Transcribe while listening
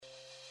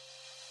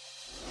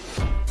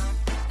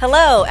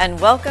Hello and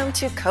welcome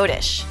to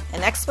Codish,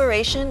 an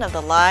exploration of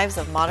the lives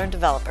of modern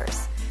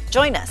developers.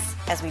 Join us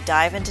as we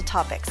dive into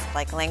topics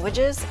like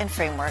languages and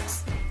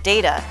frameworks,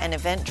 data and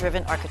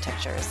event-driven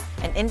architectures,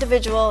 and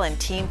individual and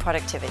team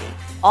productivity,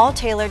 all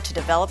tailored to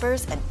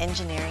developers and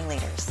engineering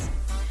leaders.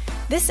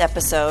 This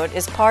episode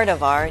is part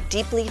of our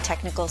Deeply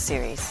Technical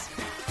series.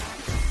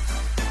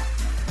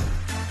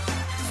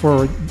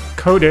 For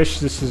Codish,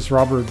 this is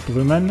Robert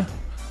Blumen.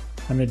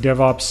 I'm a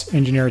DevOps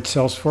engineer at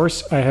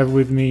Salesforce. I have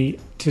with me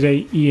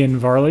today Ian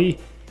Varley.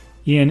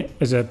 Ian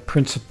is a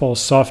principal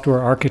software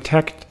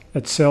architect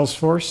at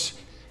Salesforce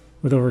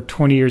with over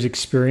 20 years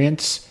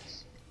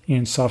experience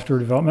in software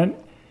development.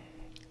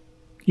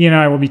 Ian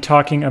and I will be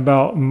talking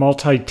about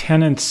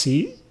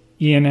multi-tenancy.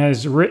 Ian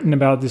has written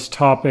about this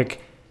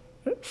topic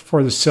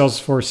for the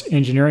Salesforce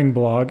engineering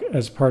blog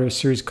as part of a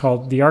series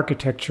called The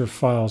Architecture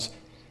Files.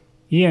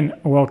 Ian,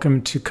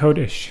 welcome to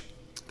Codish.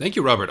 Thank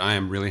you, Robert. I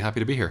am really happy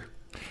to be here.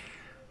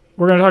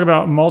 We're going to talk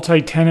about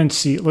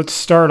multi-tenancy. Let's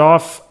start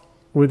off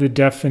with a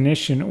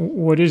definition.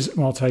 What is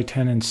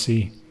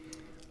multi-tenancy?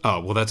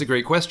 Oh, well, that's a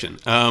great question.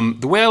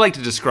 The way I like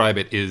to describe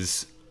it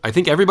is, I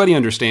think everybody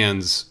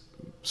understands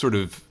sort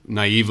of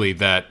naively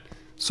that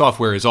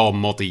software is all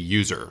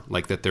multi-user,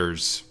 like that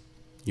there's,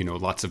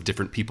 lots of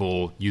different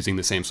people using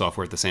the same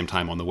software at the same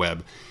time on the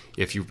web.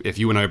 If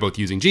you and I are both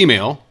using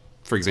Gmail,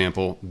 for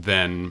example,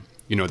 then,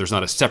 there's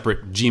not a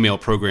separate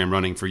Gmail program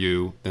running for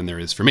you than there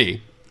is for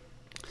me.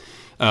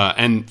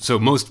 And so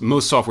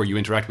most software you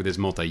interact with is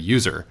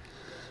multi-user.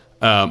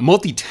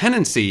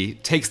 Multi-tenancy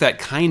takes that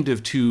kind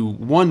of to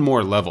one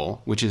more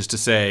level, which is to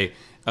say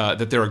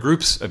that there are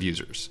groups of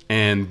users.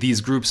 And these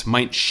groups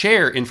might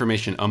share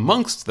information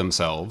amongst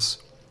themselves,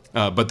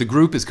 but the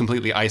group is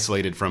completely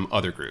isolated from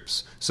other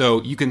groups.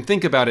 So you can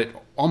think about it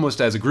almost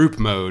as a group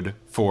mode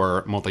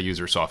for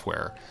multi-user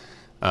software.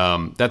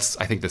 That's,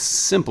 I think, the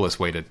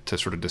simplest way to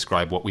sort of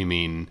describe what we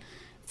mean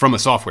from a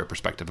software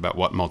perspective about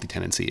what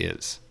multi-tenancy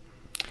is.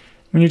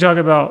 When you talk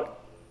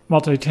about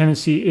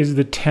multi-tenancy, is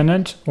the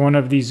tenant one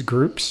of these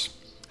groups?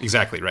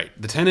 Exactly right.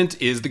 The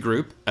tenant is the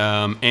group,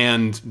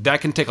 and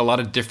that can take a lot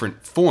of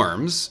different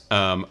forms.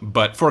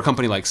 But for a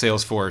company like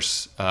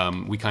Salesforce,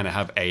 we kind of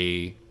have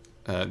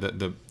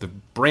the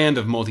brand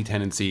of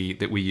multi-tenancy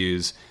that we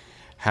use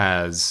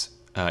has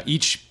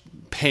each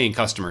paying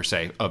customer,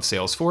 say, of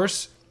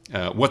Salesforce.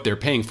 What they're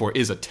paying for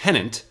is a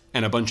tenant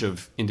and a bunch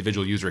of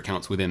individual user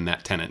accounts within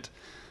that tenant.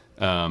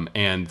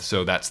 And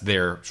so that's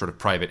their sort of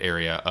private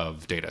area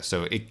of data.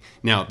 So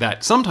now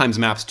that sometimes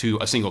maps to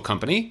a single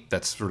company.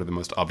 That's sort of the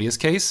most obvious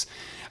case.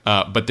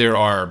 But there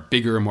are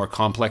bigger, more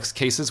complex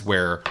cases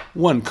where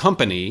one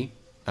company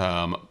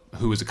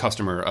who is a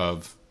customer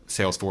of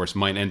Salesforce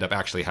might end up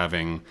actually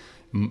having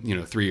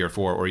 3 or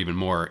 4 or even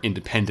more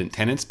independent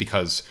tenants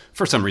because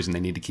for some reason they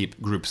need to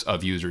keep groups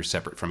of users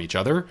separate from each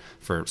other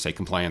for, say,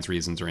 compliance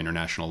reasons or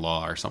international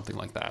law or something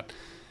like that.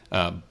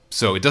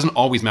 So it doesn't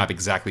always map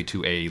exactly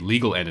to a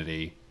legal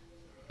entity,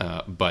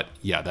 but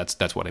yeah,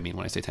 that's what I mean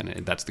when I say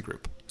tenant. That's the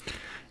group.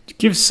 To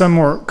give some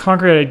more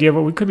concrete idea,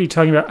 what we could be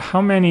talking about,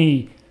 how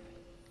many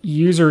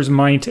users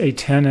might a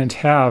tenant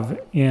have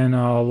in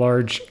a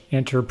large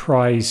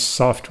enterprise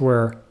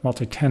software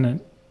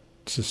multi-tenant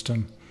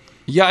system?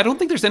 Yeah, I don't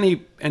think there's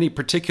any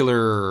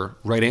particular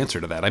right answer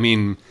to that. I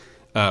mean,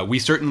 we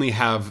certainly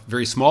have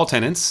very small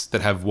tenants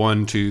that have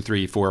 1, 2,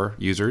 3, 4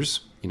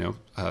 users,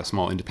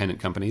 small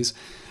independent companies.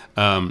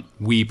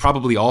 We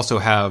probably also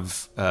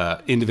have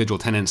individual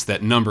tenants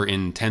that number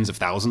in tens of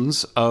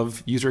thousands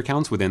of user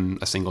accounts within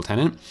a single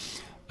tenant.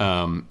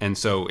 And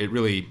so it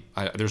really,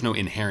 there's no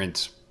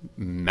inherent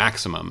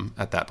maximum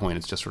at that point.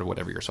 It's just sort of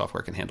whatever your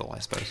software can handle, I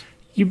suppose.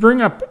 You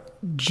bring up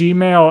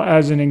Gmail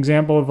as an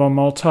example of a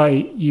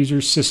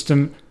multi-user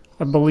system.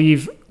 I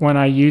believe when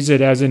I use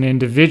it as an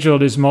individual,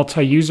 it is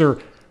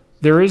multi-user.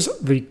 There is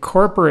the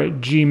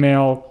corporate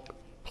Gmail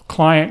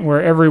client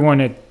where everyone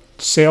at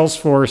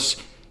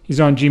Salesforce is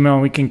on Gmail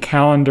and we can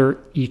calendar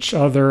each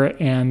other.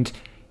 And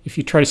if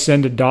you try to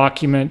send a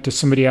document to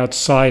somebody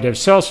outside of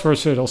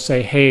Salesforce, it'll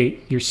say, hey,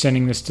 you're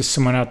sending this to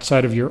someone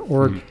outside of your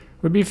org.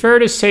 Would it be fair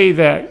to say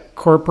that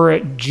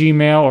corporate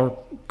Gmail or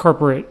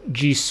corporate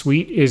G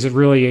Suite is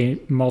really a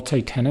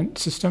multi-tenant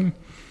system?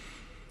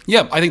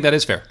 Yeah, I think that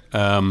is fair.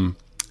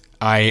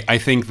 I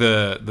think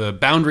the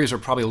boundaries are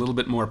probably a little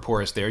bit more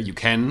porous there. You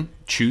can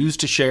choose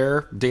to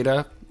share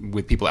data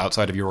with people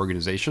outside of your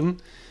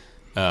organization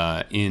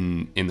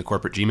in the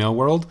corporate Gmail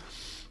world.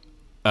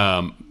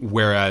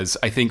 Whereas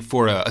I think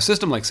for a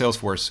system like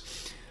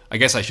Salesforce, I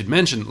guess I should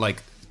mention,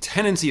 like,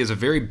 tenancy is a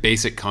very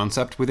basic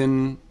concept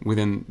within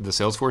the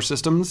Salesforce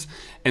systems.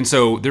 And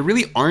so there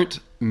really aren't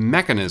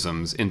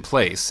mechanisms in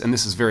place, and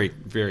this is very,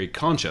 very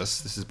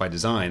conscious, this is by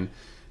design,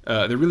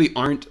 there really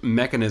aren't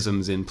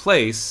mechanisms in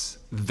place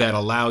that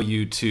allow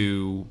you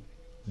to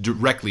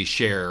directly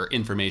share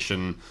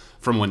information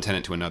from one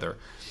tenant to another.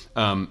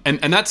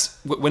 And that's,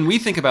 when we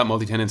think about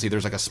multi-tenancy,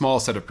 there's like a small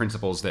set of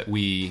principles that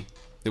we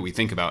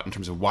think about in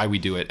terms of why we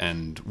do it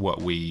and what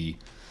we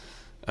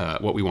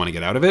want to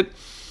get out of it.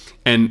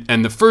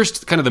 And the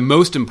first, kind of the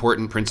most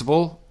important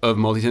principle of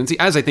multi-tenancy,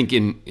 as I think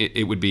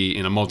it would be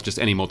in just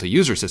any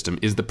multi-user system,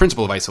 is the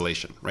principle of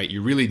isolation, right?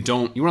 You really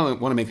you want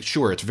to make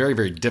sure it's very,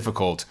 very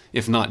difficult,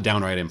 if not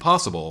downright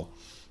impossible,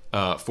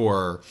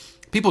 for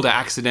people to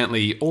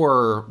accidentally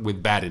or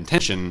with bad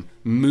intention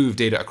move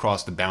data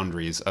across the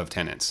boundaries of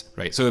tenants,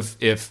 right? So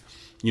if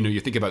you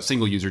think about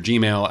single user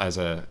Gmail as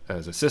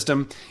a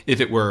system,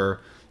 if it were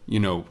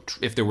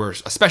if there were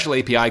a special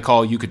API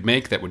call you could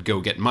make that would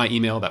go get my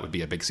email, that would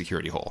be a big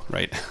security hole,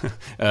 right?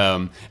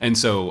 And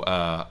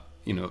so,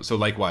 so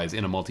likewise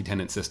in a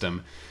multi-tenant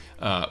system,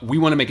 we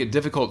want to make it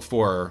difficult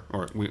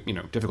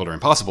difficult or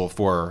impossible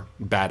for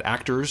bad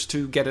actors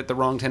to get at the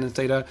wrong tenant's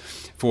data,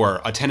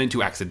 for a tenant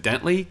to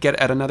accidentally get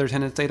at another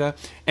tenant's data,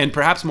 and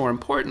perhaps more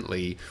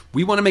importantly,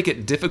 we want to make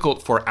it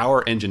difficult for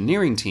our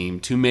engineering team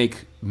to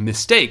make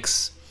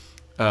mistakes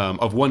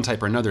of one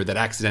type or another that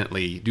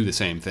accidentally do the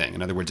same thing.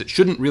 In other words, it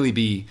shouldn't really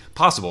be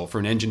possible for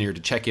an engineer to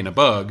check in a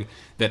bug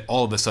that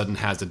all of a sudden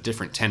has a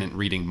different tenant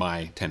reading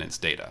my tenant's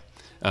data.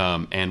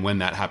 And when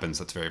that happens,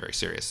 that's very, very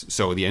serious.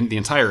 So the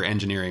entire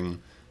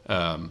engineering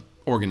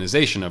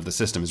organization of the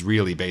system is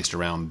really based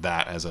around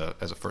that as a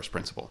first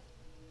principle.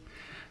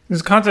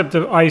 This concept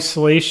of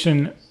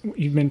isolation,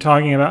 you've been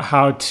talking about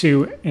how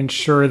to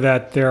ensure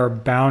that there are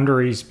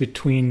boundaries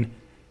between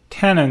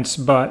tenants,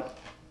 but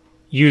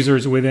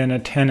users within a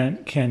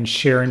tenant can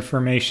share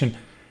information.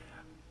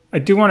 I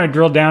do want to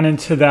drill down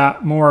into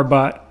that more,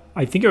 but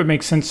I think it would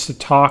make sense to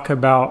talk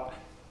about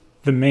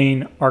the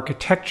main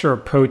architecture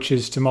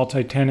approaches to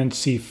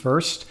multi-tenancy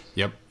first.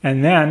 Yep.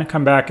 And then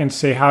come back and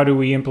say, how do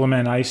we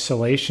implement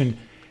isolation?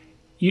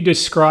 You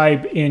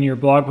describe in your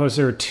blog post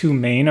there are two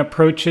main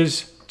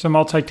approaches to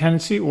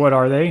multi-tenancy. What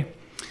are they?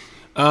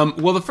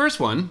 Well, the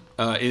first one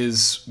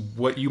is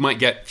what you might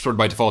get sort of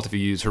by default if you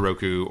use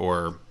Heroku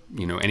or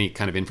any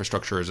kind of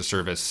infrastructure as a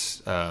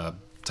service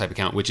type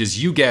account, which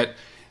is you get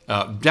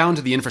down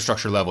to the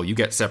infrastructure level, you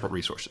get separate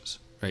resources,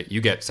 right?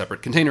 You get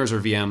separate containers or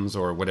VMs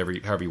or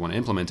however you want to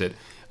implement it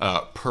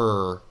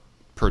per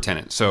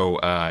tenant. So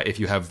if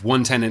you have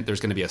one tenant, there's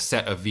going to be a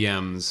set of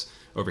VMs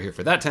over here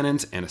for that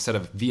tenant and a set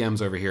of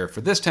VMs over here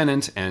for this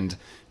tenant, and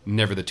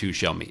never the two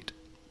shall meet.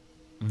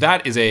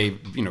 That is a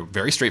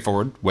very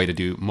straightforward way to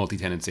do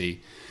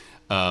multi-tenancy.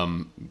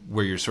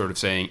 Where you're sort of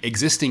saying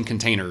existing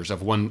containers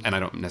of one, and I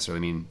don't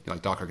necessarily mean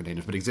like Docker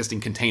containers, but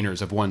existing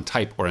containers of one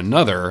type or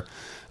another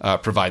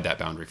provide that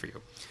boundary for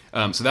you.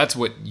 So that's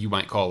what you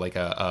might call like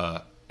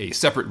a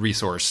separate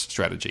resource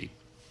strategy.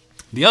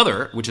 The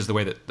other, which is the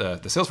way that the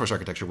Salesforce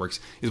architecture works,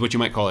 is what you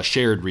might call a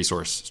shared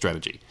resource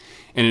strategy.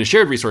 And in a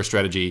shared resource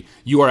strategy,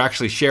 you are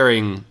actually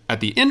sharing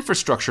at the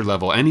infrastructure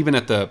level and even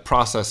at the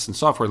process and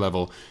software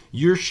level,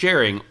 you're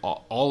sharing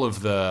all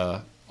of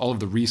the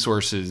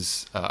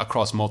resources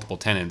across multiple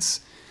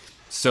tenants.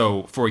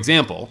 So, for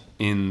example,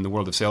 in the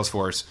world of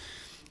Salesforce,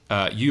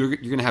 you're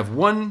going to have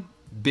one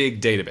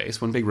big database,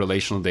 one big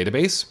relational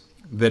database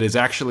that is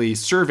actually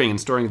serving and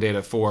storing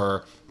data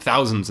for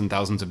thousands and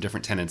thousands of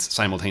different tenants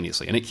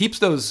simultaneously. And it keeps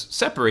those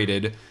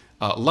separated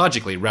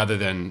logically rather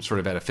than sort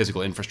of at a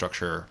physical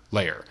infrastructure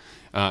layer.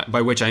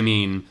 By which I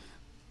mean,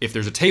 if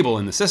there's a table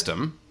in the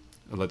system,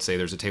 let's say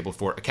there's a table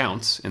for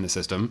accounts in the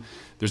system,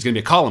 there's going to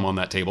be a column on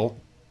that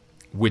table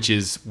which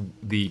is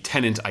the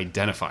tenant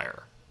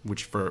identifier,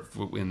 which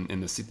in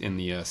the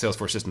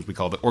Salesforce systems we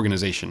call the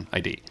organization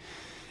ID.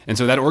 And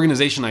so that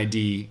organization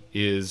ID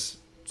is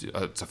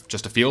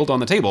just a field on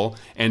the table,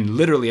 and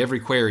literally every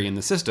query in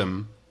the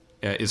system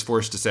is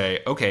forced to say,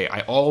 okay,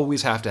 I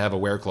always have to have a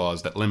where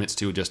clause that limits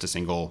to just a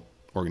single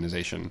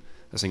organization,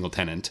 a single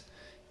tenant,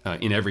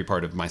 in every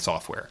part of my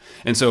software.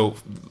 And so,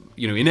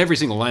 in every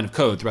single line of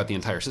code throughout the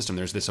entire system,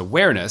 there's this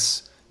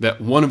awareness that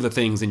one of the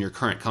things in your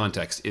current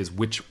context is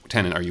which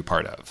tenant are you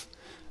part of.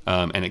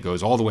 And it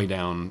goes all the way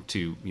down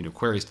to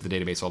queries to the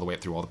database, all the way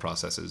up through all the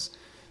processes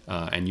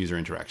and user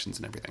interactions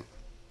and everything.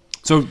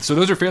 So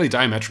those are fairly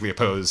diametrically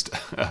opposed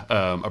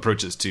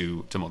approaches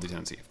to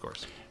multi-tenancy, of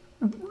course.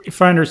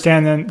 If I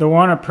understand, then the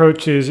one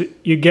approach is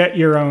you get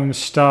your own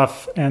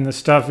stuff, and the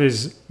stuff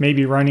is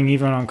maybe running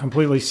even on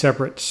completely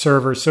separate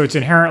servers, so it's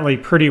inherently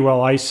pretty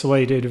well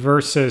isolated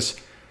versus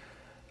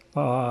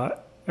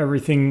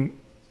everything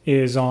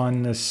is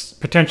on this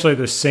potentially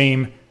the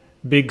same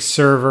big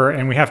server,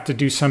 and we have to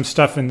do some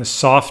stuff in the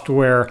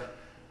software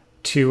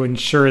to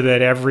ensure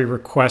that every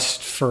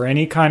request for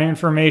any kind of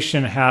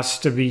information has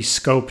to be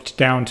scoped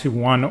down to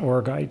one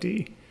org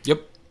ID.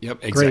 Yep,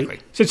 exactly.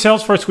 Great. So at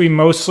Salesforce, we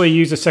mostly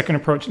use a second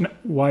approach.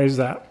 Why is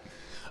that?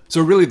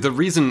 So really, the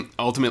reason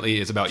ultimately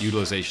is about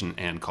utilization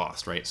and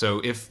cost, right? So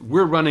if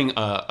we're running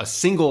a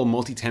single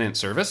multi-tenant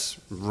service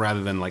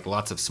rather than like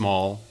lots of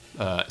small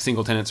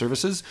single-tenant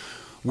services,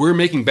 we're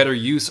making better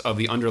use of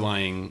the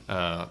underlying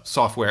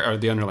software or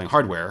the underlying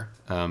hardware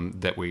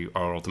that we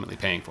are ultimately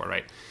paying for,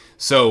 right?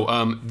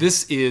 So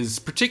this is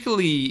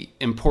particularly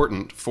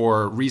important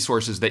for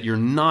resources that you're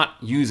not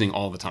using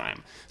all the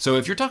time. So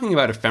if you're talking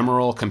about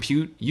ephemeral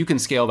compute, you can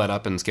scale that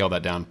up and scale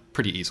that down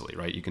pretty easily,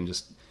 right? You can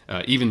just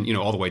even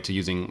all the way to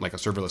using like a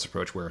serverless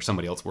approach where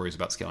somebody else worries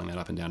about scaling that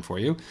up and down for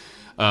you.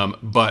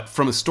 But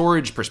from a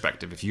storage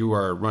perspective, if you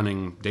are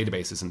running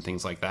databases and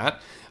things like that,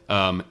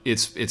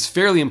 it's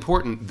fairly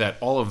important that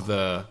all of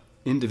the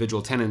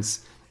individual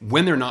tenants,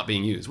 when they're not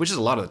being used, which is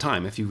a lot of the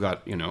time, if you've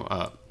got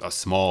a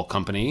small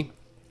company,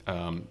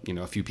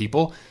 a few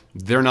people,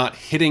 they're not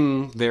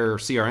hitting their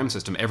CRM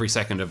system every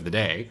second of the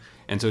day.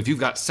 And so if you've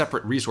got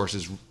separate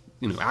resources,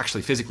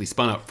 actually physically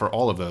spun up for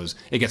all of those,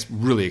 it gets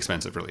really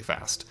expensive really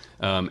fast.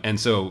 And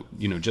so,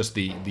 just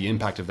the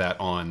impact of that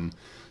on,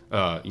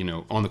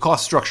 on the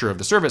cost structure of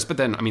the service, but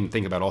then,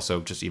 think about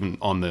also just even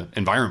on the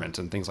environment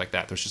and things like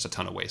that. There's just a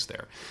ton of waste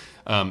there.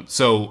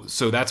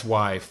 So that's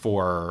why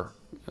for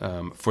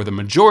the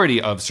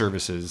majority of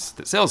services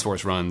that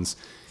Salesforce runs,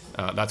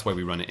 that's why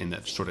we run it in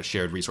that sort of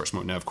shared resource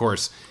mode. Now, of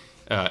course,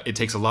 it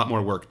takes a lot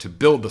more work to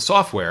build the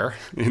software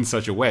in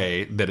such a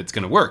way that it's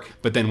going to work.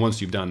 But then once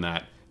you've done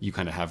that, you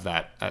kind of have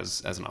that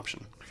as an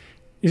option.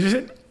 Is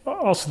it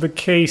also the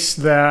case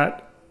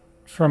that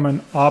from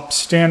an ops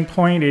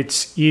standpoint,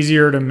 it's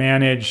easier to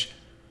manage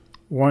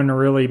one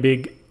really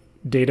big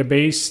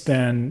database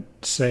than,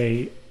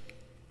 say,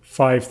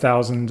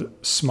 5,000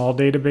 small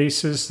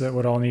databases that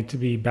would all need to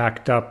be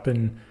backed up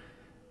and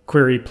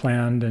query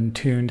planned and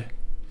tuned?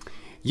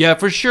 Yeah,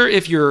 for sure.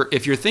 If you're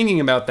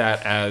thinking about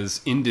that as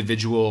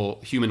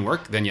individual human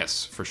work, then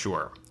yes, for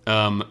sure.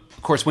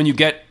 Of course, when you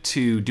get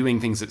to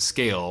doing things at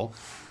scale,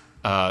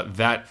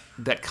 that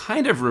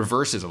kind of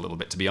reverses a little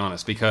bit, to be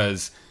honest,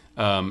 because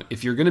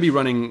if you're going to be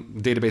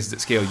running databases at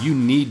scale, you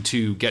need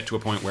to get to a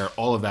point where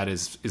all of that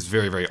is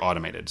very, very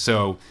automated.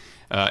 So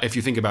if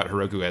you think about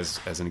Heroku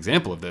as an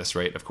example of this,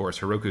 right? Of course,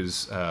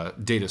 Heroku's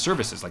data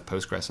services like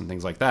Postgres and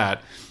things like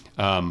that,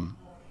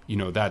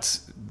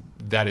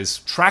 that is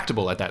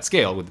tractable at that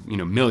scale with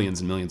millions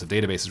and millions of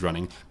databases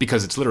running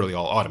because it's literally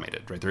all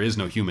automated, right? There is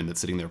no human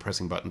that's sitting there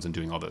pressing buttons and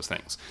doing all those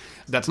things.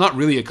 That's not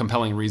really a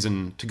compelling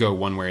reason to go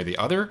one way or the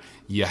other.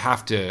 You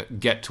have to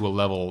get to a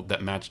level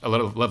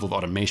of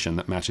automation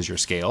that matches your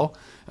scale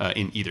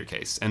in either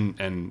case.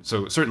 And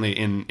so certainly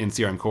in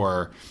CRM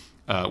Core,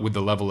 with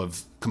the level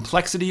of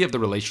complexity of the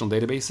relational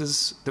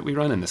databases that we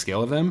run and the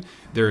scale of them,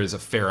 there is a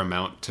fair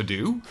amount to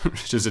do,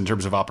 just in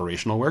terms of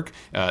operational work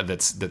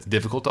that's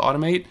difficult to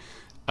automate.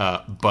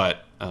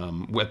 But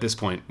at this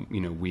point,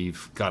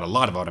 we've got a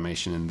lot of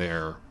automation in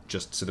there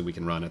just so that we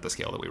can run at the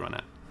scale that we run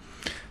at.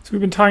 So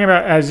we've been talking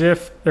about as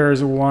if there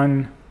is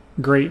one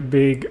great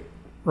big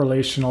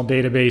relational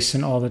database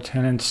and all the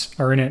tenants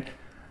are in it,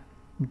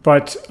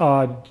 but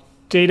relational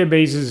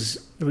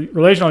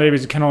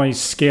databases can only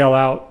scale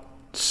out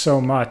so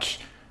much.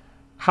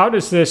 How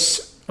does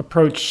this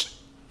approach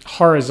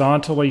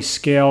horizontally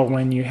scale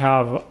when you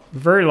have a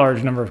very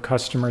large number of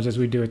customers as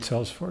we do at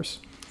Salesforce?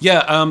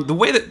 Yeah, the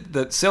way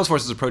that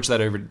Salesforce has approached that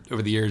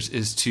over the years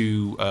is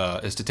to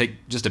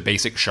take just a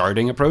basic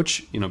sharding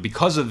approach.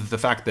 Because of the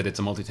fact that it's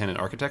a multi-tenant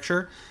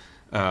architecture,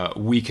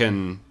 we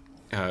can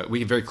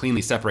very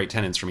cleanly separate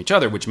tenants from each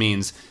other, which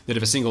means that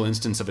if a single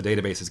instance of a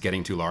database is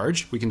getting too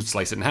large, we can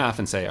slice it in half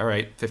and say, all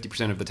right,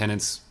 50% of the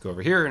tenants go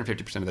over here and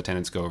 50% of the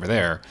tenants go over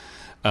there.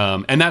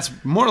 And that's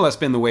more or less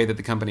been the way that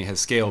the company has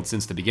scaled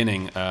since the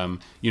beginning.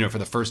 For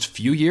the first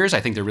few years,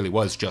 I think there really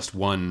was just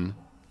one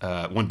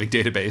big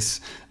database,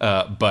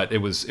 but it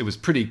was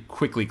pretty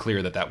quickly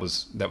clear that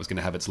was going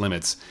to have its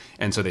limits,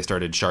 and so they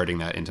started sharding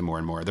that into more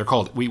and more. They're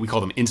called we call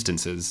them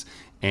instances,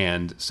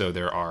 and so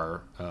there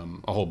are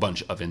a whole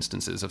bunch of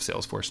instances of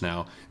Salesforce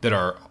now that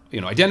are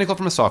identical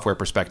from a software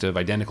perspective,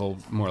 identical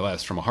more or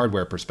less from a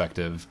hardware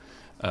perspective,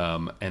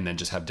 and then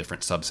just have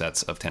different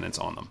subsets of tenants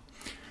on them.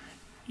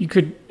 You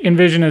could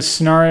envision a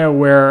scenario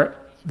where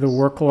the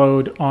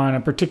workload on a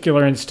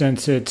particular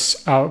instance,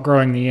 it's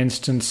outgrowing the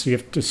instance, so you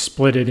have to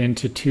split it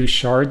into two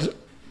shards.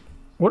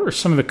 What are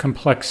some of the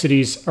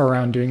complexities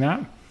around doing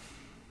that?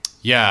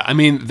 Yeah,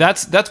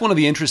 that's one of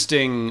the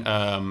interesting,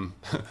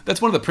 that's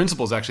one of the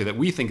principles actually that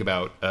we think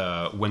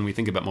about when we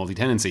think about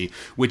multi-tenancy,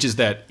 which is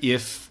that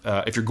if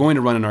you're going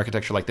to run an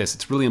architecture like this,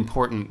 it's really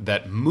important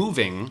that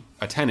moving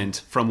a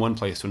tenant from one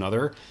place to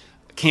another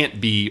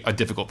can't be a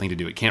difficult thing to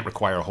do. It can't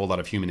require a whole lot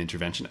of human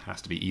intervention. It has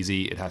to be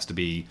easy. It has to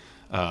be,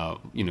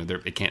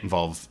 it can't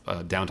involve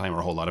downtime or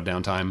a whole lot of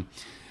downtime.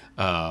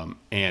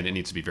 And it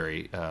needs to be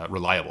very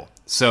reliable.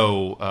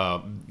 So,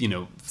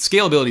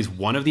 scalability is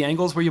one of the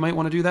angles where you might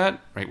want to do that,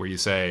 right? Where you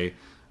say,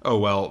 oh,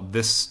 well,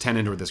 this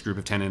tenant or this group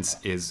of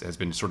tenants has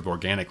been sort of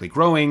organically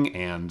growing,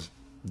 and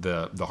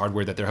the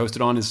hardware that they're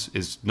hosted on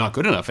is not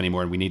good enough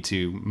anymore, and we need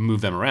to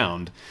move them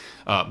around.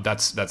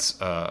 That's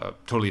a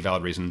totally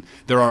valid reason.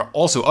 There are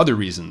also other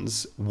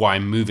reasons why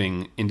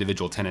moving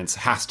individual tenants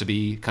has to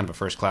be kind of a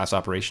first-class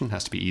operation,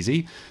 has to be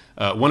easy.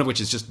 One of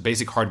which is just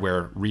basic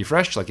hardware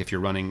refresh. Like if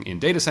you're running in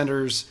data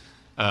centers,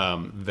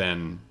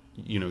 then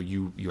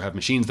you have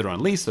machines that are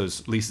on lease.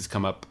 Those leases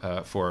come up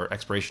for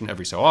expiration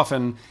every so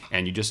often,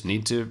 and you just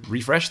need to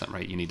refresh them,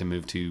 right? You need to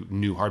move to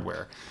new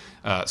hardware.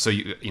 So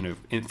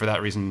for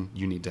that reason,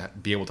 you need to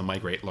be able to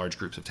migrate large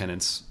groups of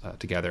tenants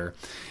together.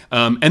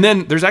 And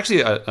then there's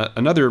actually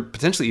another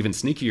potentially even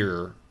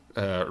sneakier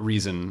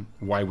reason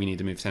why we need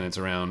to move tenants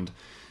around,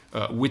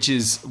 which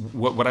is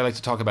what I like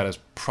to talk about as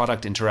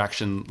product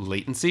interaction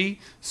latency.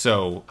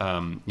 So,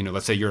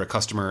 let's say you're a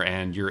customer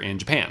and you're in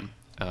Japan,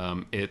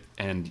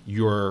 and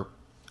you're,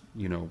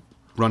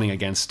 running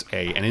against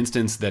an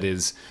instance that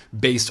is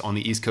based on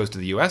the East Coast of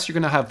the U.S., you're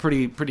going to have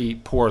pretty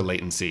poor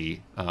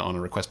latency on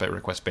a request by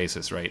request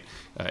basis, right?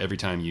 Every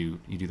time you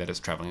do that, it's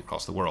traveling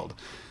across the world.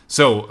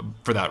 So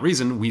for that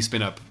reason, we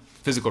spin up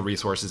physical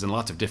resources in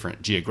lots of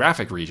different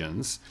geographic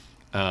regions,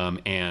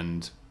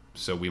 and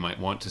so we might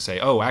want to say,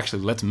 oh,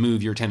 actually, let's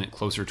move your tenant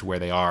closer to where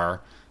they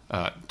are,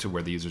 to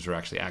where the users are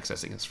actually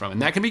accessing us from.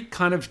 And that can be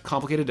kind of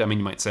complicated. I mean,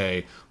 you might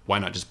say, why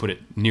not just put it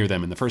near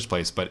them in the first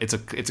place? But it's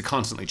a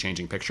constantly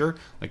changing picture.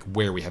 Like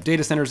where we have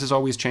data centers is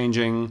always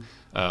changing.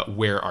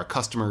 Where our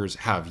customers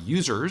have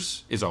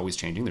users is always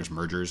changing. There's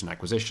mergers and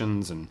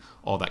acquisitions and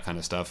all that kind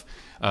of stuff.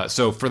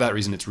 So for that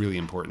reason, it's really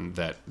important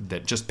that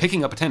just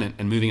picking up a tenant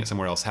and moving it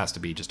somewhere else has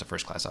to be just a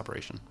first-class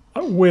operation.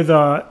 With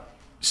a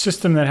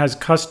system that has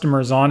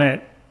customers on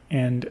it,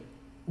 and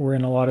we're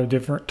in a lot of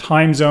different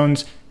time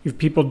zones, you have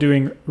people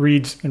doing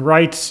reads and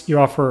writes. You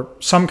offer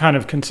some kind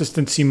of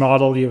consistency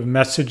model. You have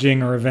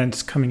messaging or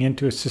events coming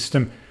into a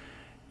system.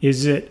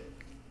 Is it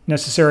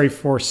necessary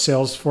for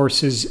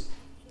Salesforce's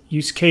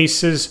use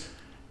cases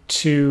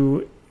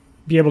to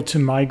be able to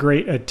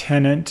migrate a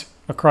tenant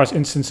across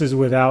instances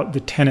without the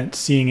tenant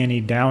seeing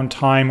any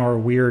downtime or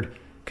weird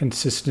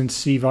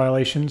consistency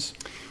violations?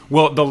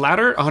 Well, the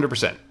latter,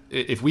 100%.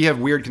 If we have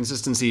weird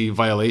consistency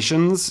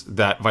violations,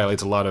 that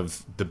violates a lot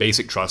of the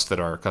basic trust that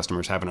our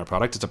customers have in our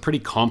product. It's a pretty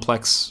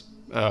complex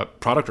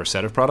product or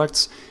set of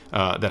products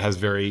that has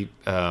very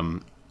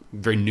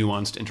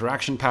nuanced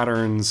interaction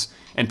patterns,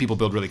 and people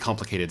build really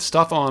complicated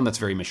stuff on that's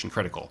very mission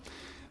critical.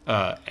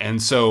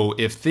 And so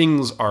if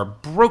things are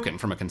broken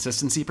from a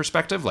consistency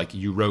perspective, like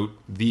you wrote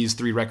these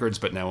 3 records,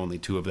 but now only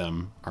 2 of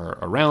them are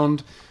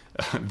around,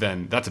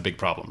 then that's a big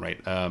problem,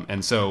 right?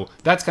 And so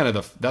that's kind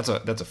of that's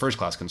a first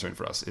class concern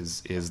for us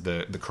is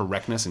the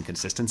correctness and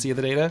consistency of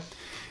the data.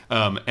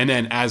 And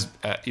then as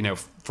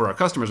for our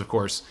customers, of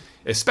course,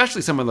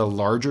 especially some of the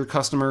larger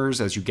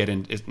customers, as you get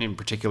in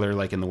particular,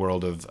 like in the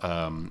world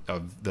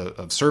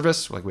of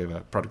service, like we have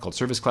a product called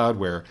Service Cloud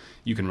where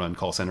you can run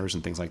call centers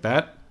and things like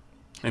that.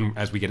 And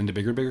as we get into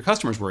bigger and bigger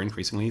customers, we're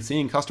increasingly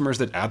seeing customers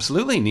that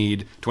absolutely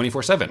need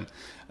 24/7.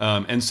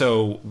 And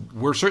so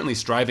we're certainly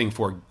striving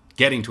for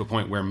getting to a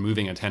point where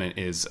moving a tenant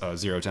is a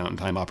zero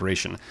downtime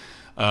operation.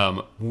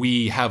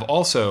 We have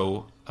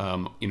also,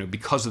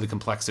 because of the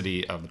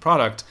complexity of the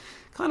product,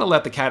 kind of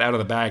let the cat out of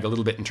the bag a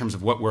little bit in terms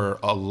of what we're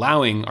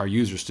allowing our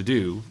users to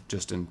do,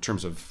 just in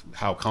terms of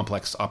how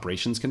complex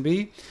operations can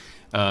be.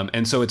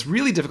 And so it's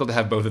really difficult to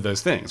have both of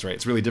those things, right?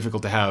 It's really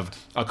difficult to have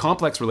a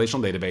complex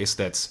relational database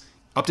that's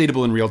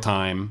updatable in real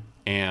time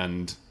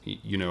and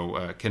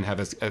can have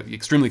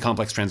extremely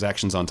complex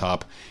transactions on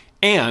top,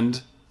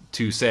 and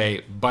to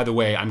say, by the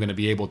way, I'm going to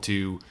be able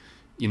to,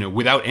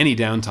 without any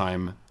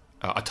downtime,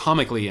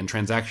 atomically and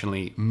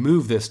transactionally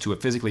move this to a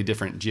physically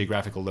different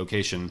geographical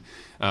location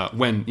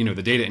when,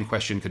 the data in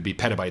question could be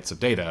petabytes of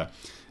data.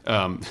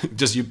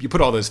 Just you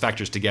put all those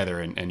factors together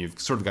and you've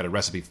sort of got a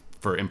recipe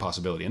for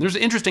impossibility. And there's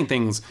interesting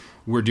things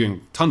we're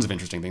doing, tons of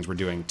interesting things we're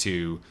doing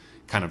to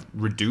kind of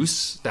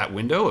reduce that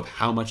window of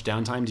how much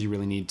downtime do you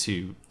really need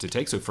to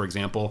take. So, for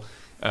example,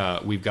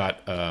 we've got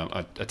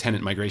a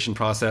tenant migration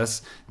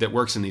process that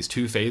works in these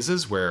 2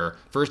 phases, where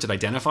first it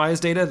identifies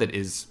data that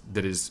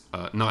is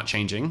not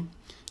changing,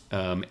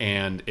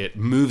 and it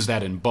moves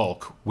that in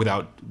bulk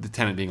without the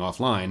tenant being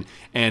offline,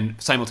 and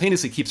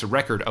simultaneously keeps a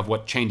record of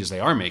what changes they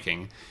are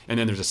making. And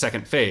then there's a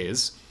second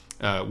phase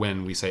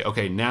when we say,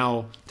 okay,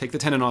 now take the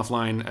tenant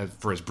offline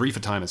for as brief a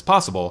time as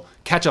possible,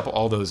 catch up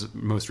all those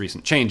most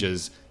recent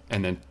changes,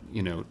 and then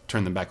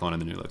turn them back on in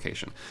the new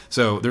location.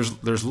 So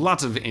there's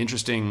lots of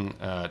interesting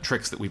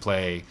tricks that we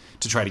play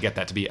to try to get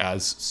that to be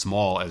as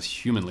small as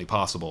humanly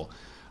possible.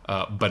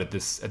 But at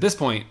this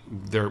point,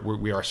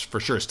 we are for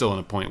sure still in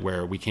a point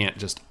where we can't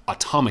just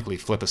atomically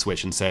flip a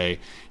switch and say,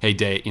 hey,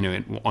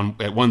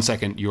 at 1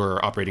 second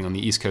you're operating on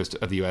the East Coast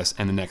of the U.S.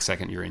 and the next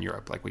second you're in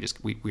Europe. Like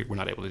we're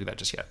not able to do that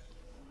just yet.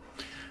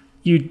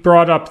 You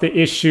brought up the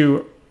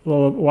issue a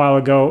little while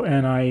ago,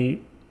 and I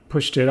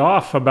pushed it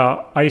off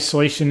about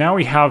isolation. Now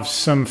we have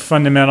some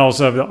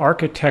fundamentals of the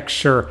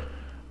architecture.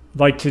 I'd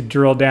like to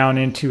drill down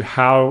into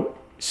how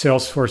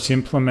Salesforce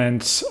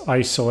implements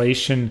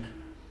isolation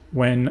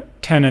when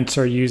tenants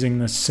are using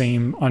the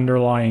same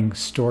underlying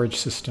storage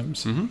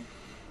systems. Mm-hmm.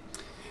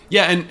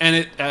 Yeah, and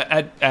it,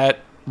 at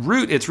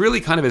root, it's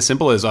really kind of as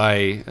simple as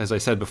I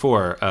said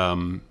before.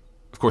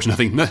 Of course,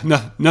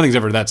 nothing's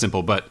ever that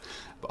simple, but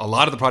a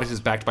lot of the product is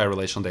backed by a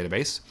relational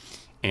database.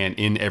 And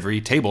in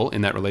every table in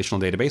that relational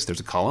database,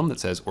 there's a column that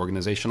says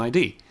organization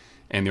ID.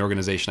 and the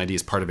organization ID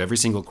is part of every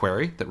single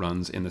query that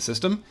runs in the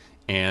system,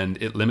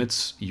 and it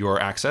limits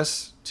your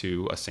access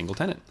to a single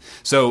tenant.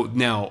 So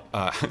now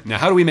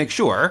how do we make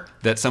sure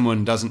that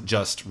someone doesn't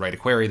just write a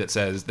query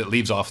that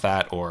leaves off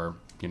that, or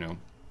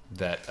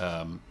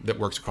that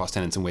works across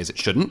tenants in ways it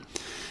shouldn't?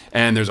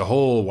 And there's a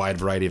whole wide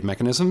variety of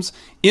mechanisms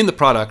in the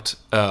product.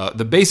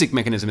 The basic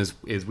mechanism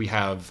is we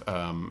have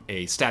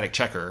a static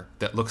checker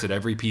that looks at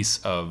every piece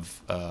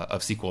of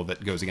SQL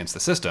that goes against the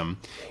system,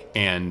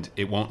 and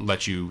it won't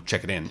let you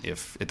check it in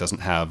if it doesn't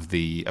have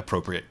the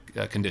appropriate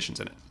conditions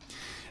in it.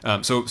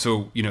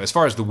 So as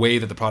far as the way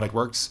that the product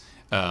works,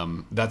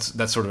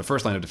 that's sort of a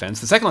first line of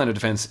defense. The second line of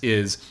defense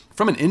is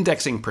from an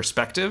indexing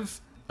perspective.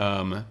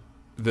 The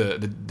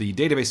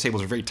database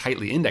tables are very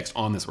tightly indexed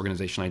on this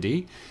organization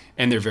ID,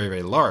 and they're very,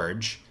 very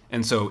large.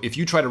 And so if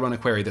you try to run a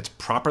query that's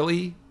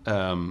properly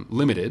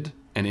limited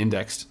and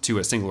indexed to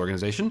a single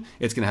organization,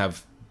 it's going to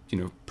have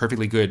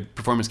perfectly good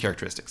performance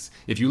characteristics.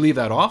 If you leave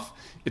that off,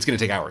 it's going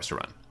to take hours to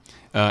run.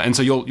 And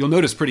so you'll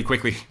notice pretty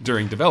quickly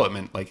during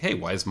development, like, hey,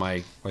 why is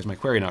my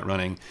query not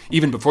running?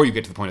 Even before you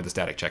get to the point of the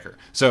static checker.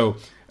 So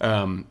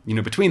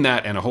between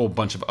that and a whole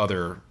bunch of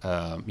other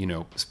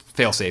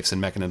fail safes and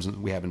mechanisms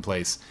we have in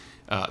place,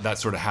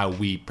 that's sort of how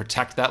we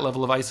protect that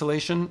level of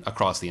isolation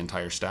across the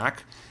entire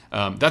stack.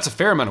 That's a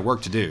fair amount of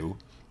work to do,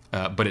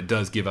 but it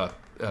does give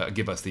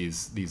us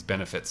these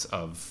benefits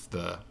of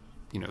the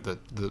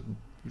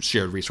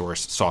shared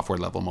resource software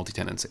level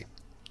multi-tenancy.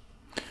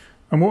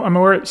 I'm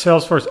aware that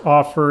Salesforce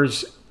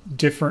offers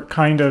different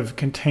kind of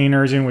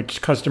containers in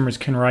which customers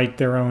can write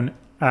their own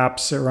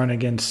apps that run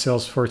against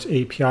Salesforce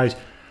APIs.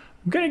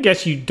 I'm going to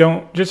guess you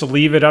don't just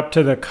leave it up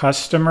to the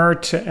customer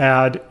to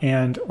add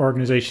and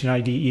organization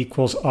ID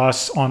equals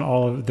us on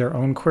all of their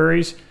own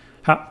queries.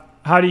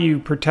 How do you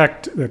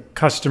protect the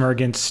customer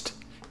against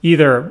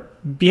either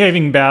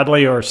behaving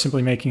badly or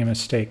simply making a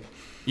mistake?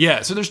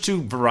 Yeah, so there's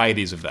two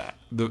varieties of that.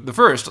 The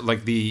first,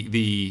 like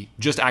the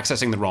just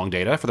accessing the wrong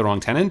data for the wrong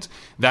tenant,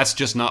 that's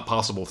just not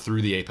possible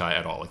through the API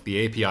at all. Like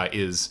the API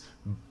is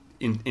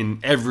in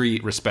every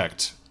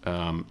respect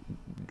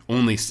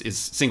only is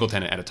single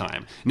tenant at a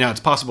time. Now it's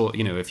possible,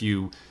 if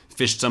you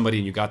phished somebody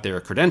and you got their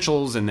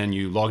credentials and then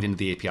you logged into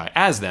the API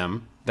as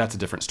them, that's a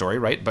different story,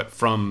 right? But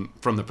from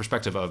the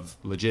perspective of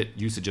legit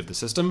usage of the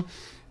system,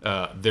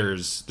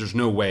 there's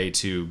no way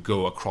to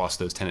go across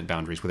those tenant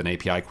boundaries with an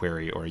API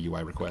query or a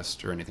UI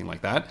request or anything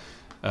like that.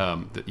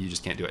 That you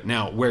just can't do it.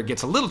 Now, where it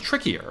gets a little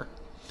trickier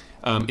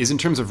is in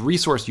terms of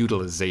resource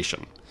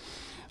utilization.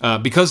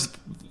 Because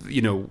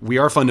we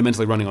are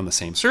fundamentally running on the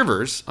same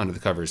servers under the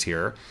covers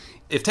here.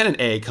 If tenant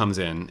A comes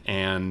in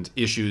and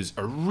issues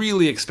a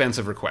really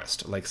expensive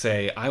request, like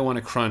say I want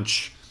to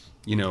crunch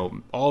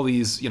all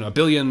these a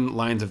billion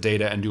lines of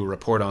data and do a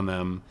report on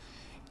them,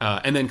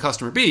 and then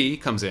customer B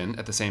comes in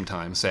at the same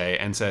time,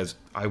 and says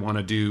I want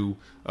to do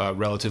a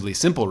relatively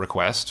simple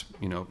request,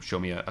 show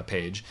me a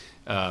page.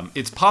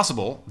 It's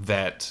possible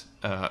that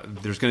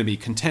there's going to be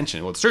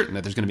contention. Well, it's certain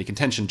that there's going to be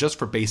contention just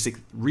for basic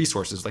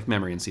resources like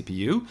memory and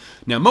CPU.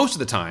 Now, most of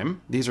the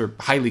time, these are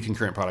highly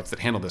concurrent products that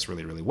handle this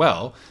really, really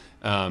well.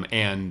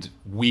 And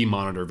we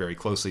monitor very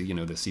closely,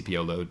 the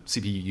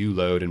CPU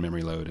load and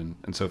memory load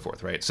and so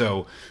forth, right?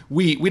 So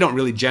we don't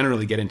really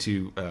generally get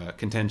into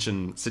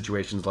contention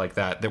situations like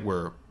that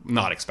we're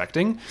not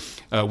expecting.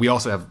 We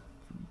also have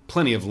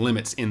plenty of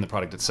limits in the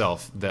product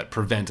itself that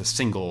prevent a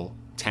single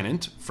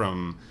tenant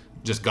from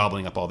just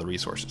gobbling up all the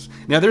resources.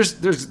 Now,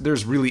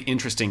 there's really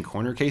interesting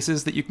corner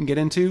cases that you can get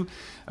into.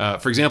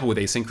 For example, with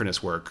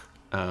asynchronous work,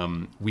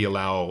 we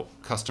allow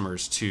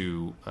customers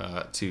to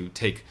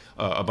take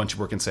a bunch of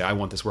work and say, I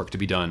want this work to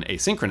be done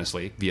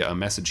asynchronously via a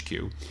message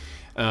queue.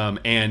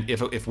 And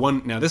if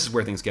one, now this is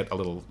where things get a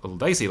little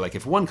dicey. Like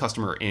if one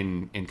customer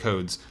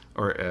encodes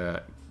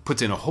or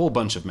puts in a whole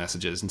bunch of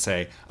messages and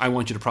say, I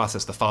want you to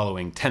process the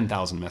following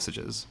 10,000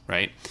 messages,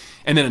 right?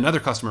 And then another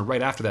customer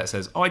right after that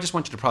says, oh, I just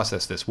want you to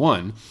process this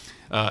one.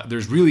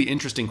 There's really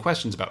interesting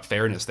questions about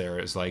fairness there.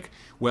 Is like,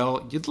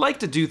 well, you'd like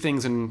to do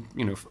things in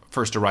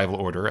first arrival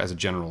order as a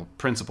general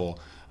principle,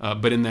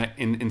 but in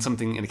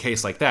a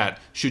case like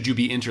that, should you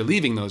be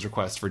interleaving those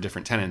requests for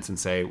different tenants and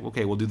say,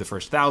 okay, we'll do the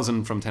first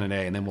 1,000 from tenant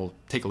A, and then we'll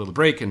take a little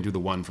break and do the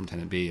one from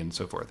tenant B, and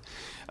so forth.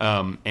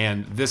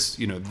 And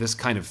this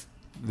kind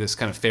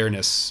of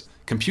fairness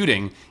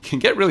computing can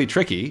get really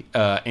tricky,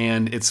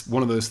 and it's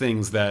one of those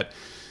things that,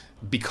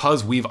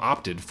 because we've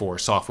opted for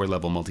software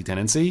level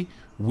multi-tenancy,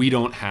 we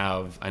don't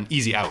have an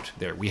easy out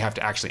there. We have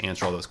to actually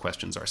answer all those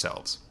questions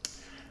ourselves.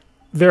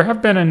 There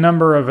have been a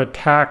number of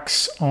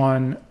attacks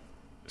on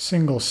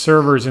single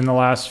servers in the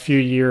last few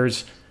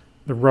years,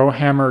 the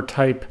Rowhammer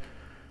type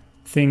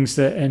things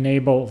that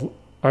enable.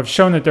 I've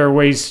shown that there are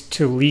ways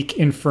to leak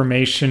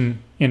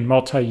information in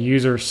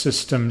multi-user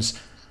systems.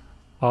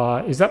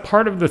 Is that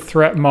part of the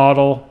threat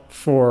model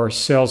for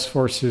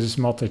Salesforce's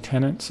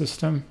multi-tenant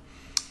system?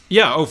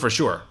 Yeah, oh, for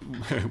sure.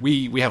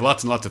 We have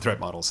lots and lots of threat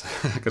models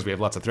because we have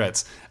lots of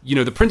threats.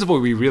 The principle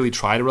we really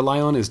try to rely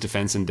on is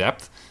defense in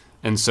depth.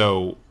 And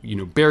so,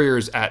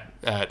 barriers at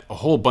a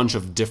whole bunch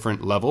of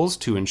different levels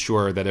to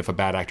ensure that if a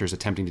bad actor is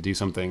attempting to do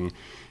something,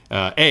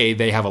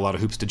 they have a lot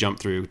of hoops to jump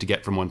through to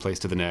get from one place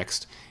to the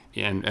next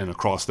and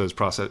across those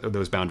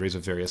boundaries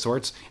of various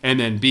sorts. And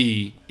then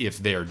B, if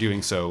they are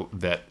doing so,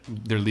 that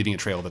they're leaving a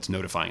trail that's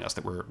notifying us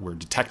that we're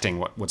detecting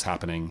what's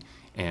happening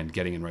and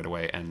getting in right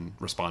away and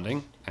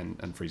responding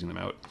and freezing them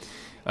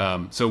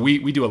out. So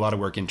we do a lot of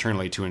work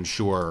internally to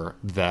ensure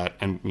that,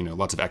 and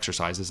lots of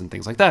exercises and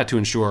things like that to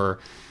ensure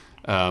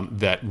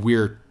that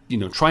we're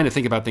trying to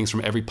think about things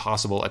from every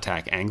possible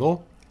attack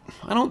angle.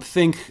 I don't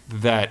think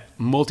that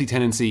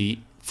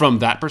multi-tenancy from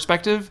that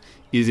perspective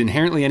is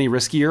inherently any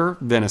riskier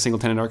than a single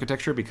tenant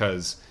architecture,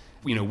 because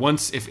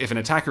once if an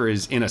attacker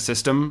is in a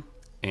system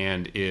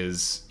and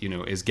is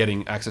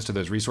getting access to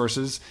those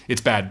resources,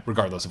 it's bad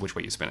regardless of which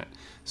way you spin it.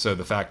 So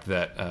the fact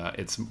that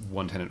it's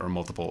one tenant or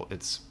multiple,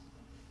 it's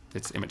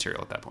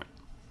immaterial at that point.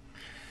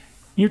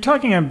 You're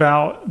talking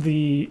about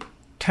the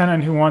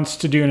tenant who wants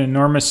to do an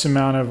enormous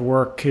amount of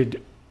work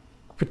could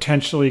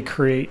potentially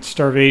create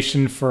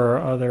starvation for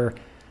other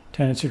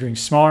tenants who are doing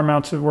smaller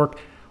amounts of work.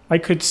 I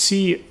could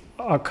see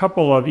a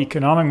couple of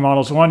economic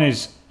models. One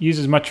is use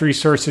as much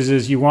resources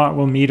as you want,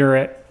 we'll meter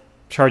it,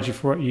 charge you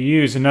for what you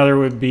use. Another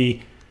would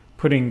be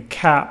putting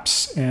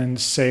caps and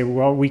say,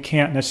 well, we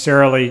can't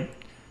necessarily,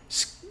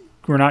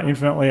 we're not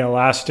infinitely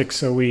elastic,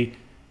 so we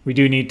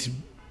do need to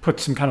put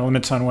some kind of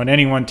limits on what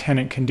any one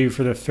tenant can do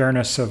for the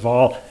fairness of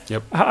all.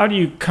 Yep. How do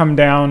you come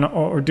down,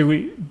 or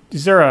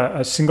is there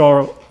a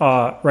single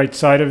right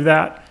side of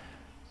that?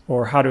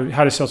 Or how does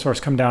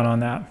Salesforce come down on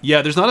that?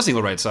 Yeah, there's not a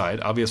single right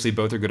side. Obviously,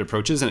 both are good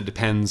approaches, and it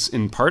depends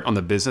in part on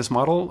the business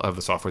model of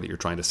the software that you're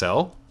trying to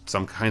sell.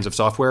 Some kinds of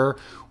software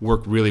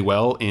work really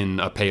well in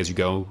a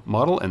pay-as-you-go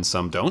model, and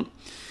some don't.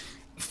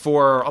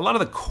 For a lot of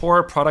the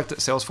core product at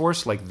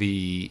Salesforce, like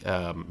the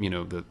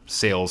the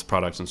sales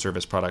products and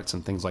service products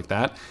and things like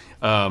that,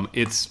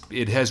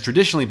 it has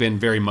traditionally been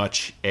very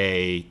much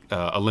a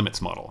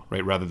limits model,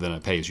 right, rather than a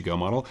pay-as-you-go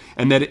model,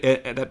 and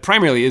that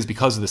primarily is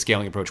because of the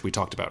scaling approach we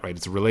talked about, right?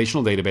 It's a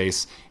relational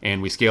database,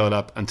 and we scale it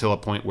up until a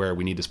point where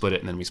we need to split it,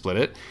 and then we split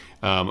it.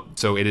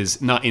 So it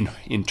is not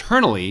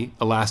internally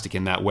elastic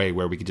in that way,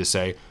 where we could just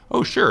say,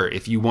 oh, sure,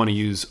 if you want to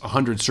use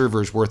 100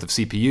 servers worth of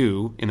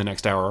CPU in the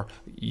next hour,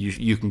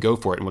 you can go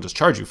for it, and we'll just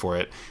charge you for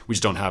it. We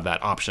just don't have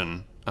that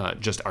option,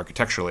 just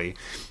architecturally,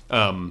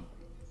 in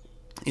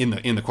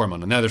the core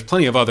model. Now, there's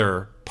plenty of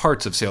other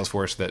parts of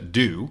Salesforce that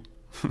do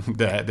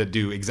that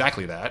do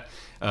exactly that.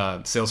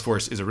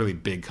 Salesforce is a really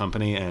big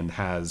company and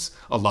has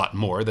a lot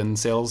more than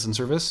sales and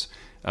service.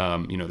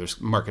 There's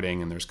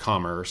marketing, and there's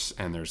commerce,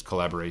 and there's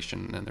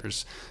collaboration, and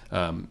there's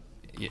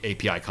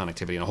API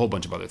connectivity, and a whole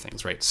bunch of other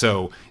things, right?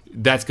 So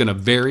that's going to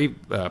vary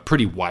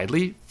pretty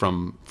widely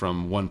from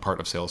one part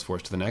of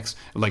Salesforce to the next.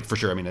 Like, for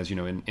sure, I mean, as you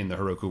know, in the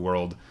Heroku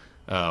world,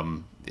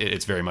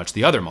 it's very much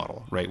the other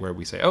model, right? Where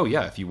we say, oh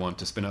yeah, if you want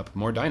to spin up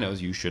more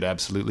dynos, you should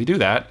absolutely do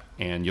that,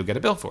 and you'll get a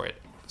bill for it.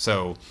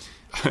 So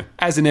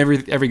as in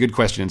every good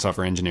question in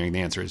software engineering,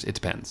 the answer is it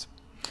depends.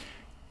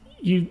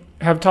 You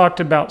have talked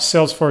about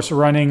Salesforce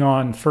running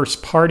on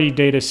first-party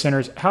data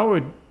centers. How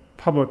would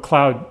public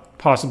cloud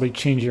possibly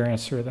change your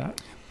answer to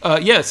that?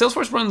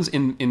 Salesforce runs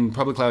in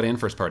public cloud and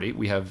first party.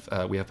 We have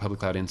public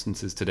cloud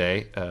instances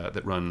today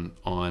that run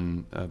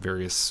on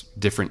various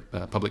different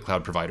public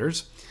cloud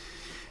providers.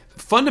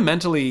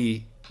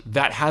 Fundamentally,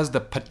 that has the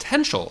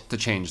potential to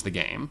change the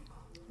game,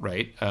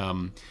 right?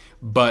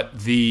 But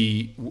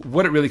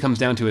what it really comes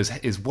down to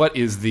is what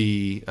is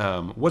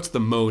what's the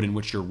mode in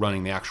which you're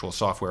running the actual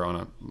software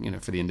on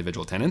for the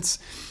individual tenants.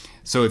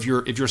 So if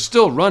you're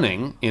still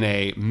running in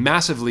a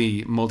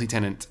massively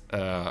multi-tenant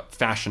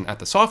fashion at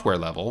the software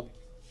level,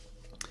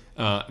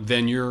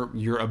 then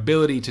your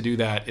ability to do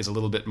that is a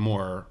little bit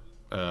more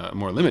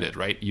limited,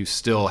 right? You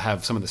still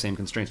have some of the same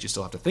constraints. You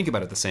still have to think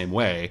about it the same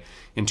way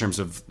in terms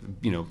of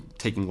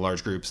taking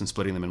large groups and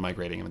splitting them and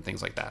migrating them and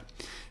things like that.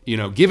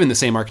 Given the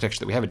same architecture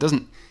that we have, it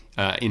doesn't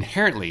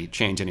inherently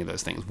change any of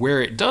those things.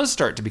 Where it does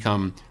start to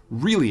become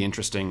really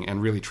interesting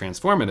and really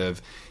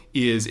transformative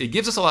is it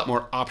gives us a lot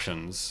more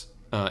options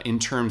in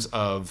terms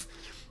of,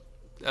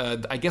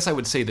 I guess I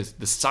would say,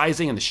 the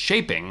sizing and the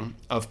shaping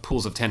of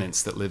pools of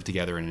tenants that live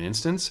together in an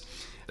instance.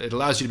 It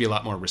allows you to be a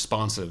lot more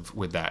responsive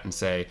with that and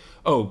say,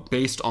 oh,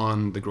 based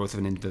on the growth of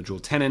an individual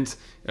tenant,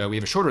 we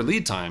have a shorter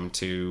lead time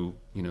to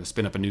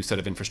spin up a new set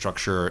of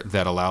infrastructure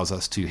that allows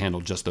us to handle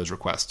just those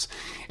requests.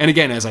 And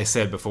again, as I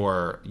said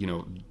before,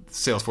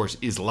 Salesforce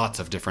is lots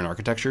of different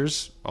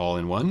architectures all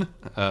in one.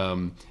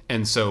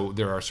 And so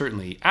there are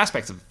certainly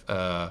aspects of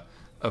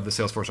the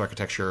Salesforce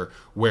architecture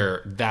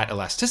where that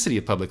elasticity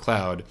of public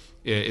cloud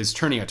is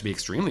turning out to be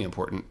extremely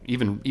important,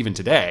 even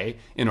today,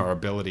 in our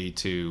ability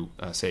to,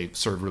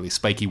 serve really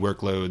spiky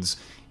workloads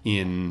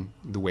in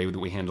the way that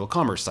we handle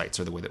commerce sites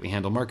or the way that we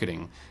handle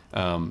marketing.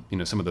 Some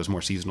of those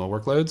more seasonal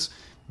workloads,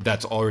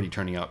 that's already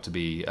turning out to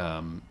be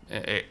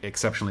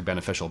exceptionally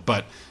beneficial.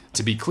 But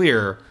to be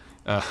clear,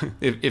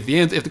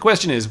 if the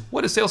question is,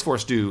 what does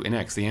Salesforce do in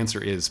X? The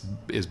answer is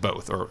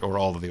both, or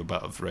all of the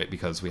above, right?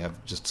 Because we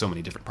have just so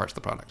many different parts of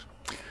the product.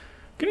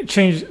 going to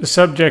change the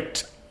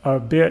subject a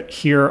bit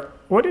here.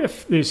 What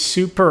if this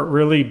super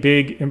really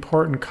big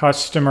important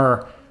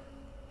customer,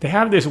 they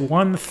have this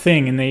one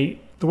thing and the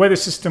way the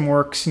system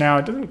works now,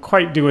 it doesn't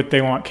quite do what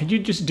they want. Could you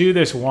just do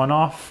this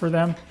one-off for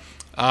them?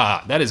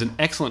 That is an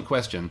excellent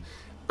question.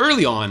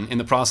 Early on in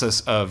the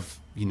process of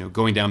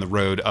going down the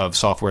road of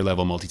software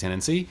level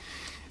multi-tenancy,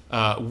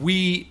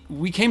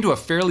 we came to a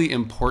fairly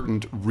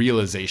important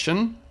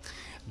realization.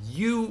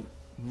 You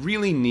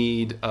really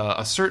need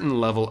a certain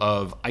level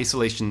of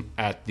isolation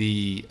at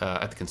the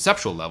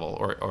conceptual level,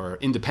 or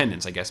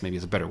independence, I guess maybe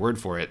is a better word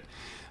for it,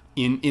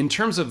 in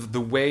terms of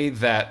the way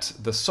that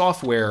the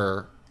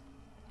software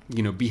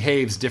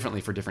behaves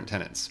differently for different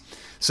tenants.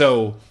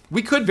 So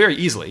we could very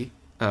easily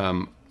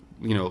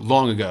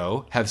long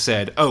ago have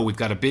said, oh, we've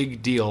got a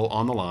big deal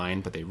on the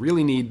line, but they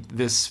really need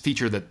this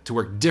feature to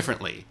work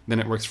differently than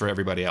it works for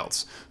everybody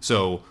else.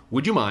 So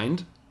would you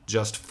mind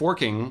just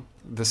forking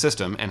the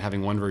system and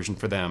having one version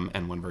for them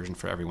and one version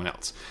for everyone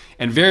else?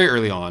 And very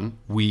early on,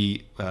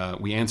 we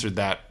answered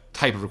that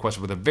type of request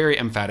with a very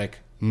emphatic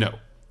no,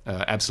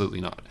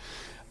 absolutely not.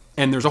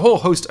 And there's a whole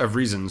host of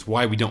reasons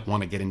why we don't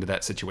want to get into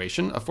that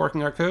situation of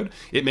forking our code.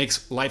 It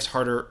makes life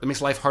harder. It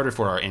makes life harder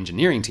for our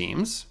engineering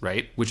teams,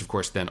 right? Which of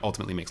course then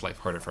ultimately makes life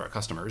harder for our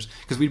customers,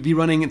 because we'd be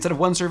running, instead of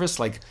one service,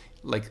 like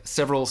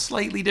several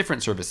slightly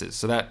different services.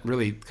 So that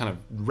really kind of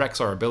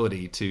wrecks our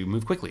ability to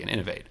move quickly and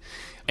innovate.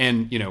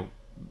 And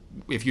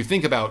if you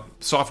think about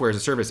software as a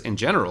service in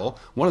general,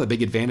 one of the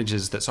big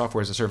advantages that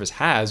software as a service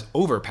has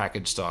over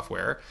packaged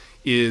software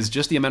is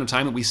just the amount of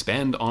time that we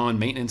spend on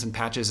maintenance and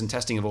patches and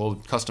testing of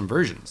old custom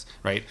versions,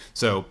 right?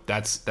 So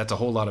that's a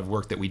whole lot of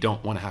work that we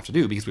don't want to have to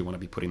do, because we want to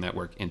be putting that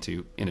work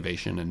into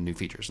innovation and new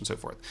features and so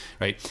forth,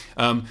 right?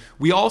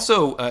 We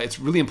also, it's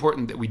really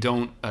important that we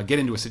don't get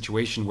into a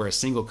situation where a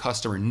single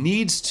customer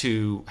needs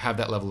to have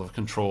that level of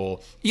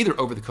control either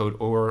over the code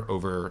or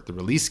over the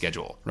release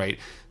schedule, right?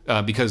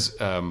 Because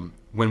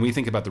when we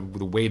think about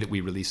the way that we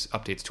release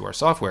updates to our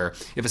software,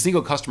 if a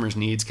single customer's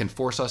needs can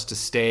force us to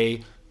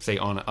stay, say,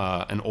 on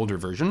an older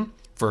version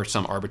for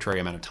some arbitrary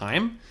amount of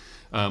time,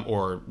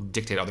 or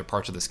dictate other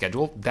parts of the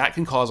schedule, that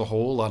can cause a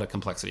whole lot of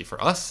complexity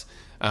for us.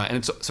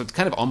 And so it's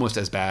kind of almost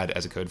as bad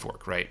as a code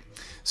fork, right?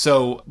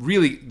 So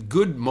really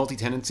good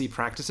multi-tenancy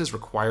practices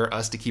require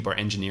us to keep our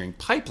engineering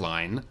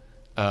pipeline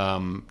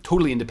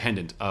totally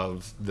independent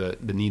of the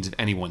needs of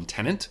any one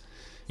tenant.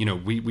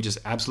 We just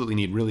absolutely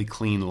need really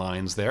clean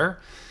lines there.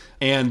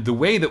 And the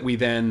way that we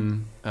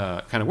then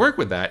kind of work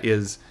with that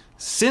is,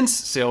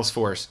 since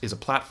Salesforce is a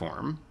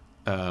platform,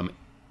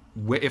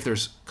 if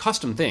there's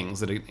custom things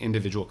that an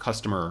individual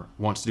customer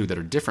wants to do that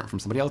are different from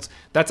somebody else,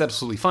 that's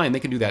absolutely fine. They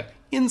can do that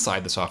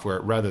inside the software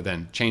rather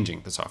than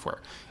changing the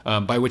software.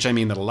 By which I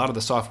mean that a lot of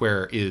the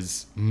software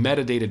is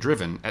metadata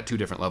driven at two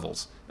different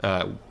levels.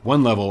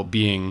 One level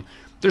being,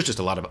 there's just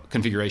a lot of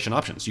configuration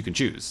options you can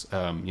choose.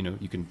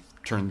 You can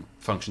turn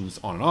functions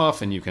on and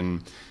off, and you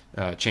can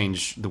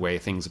change the way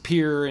things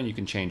appear, and you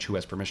can change who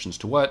has permissions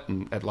to what,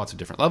 and at lots of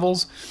different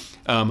levels.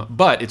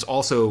 But it's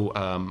also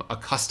a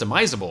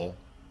customizable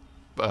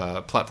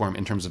platform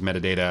in terms of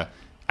metadata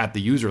at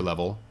the user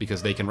level,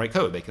 because they can write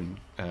code. They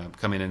can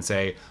come in and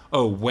say,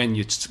 oh, when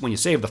you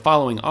save the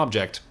following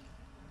object,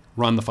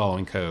 run the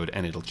following code,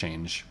 and it'll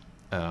change.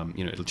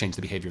 It'll change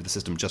the behavior of the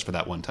system just for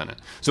that one tenant.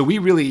 So we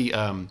really,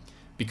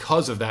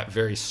 because of that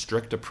very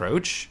strict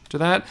approach to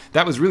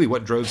that was really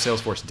what drove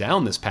Salesforce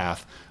down this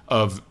path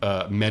of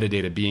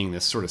metadata being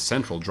this sort of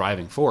central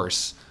driving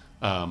force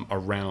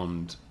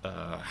around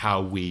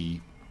how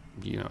we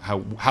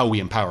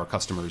empower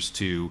customers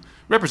to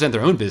represent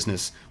their own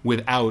business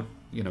without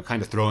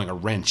kind of throwing a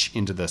wrench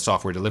into the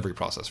software delivery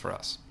process for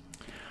us.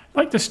 I'd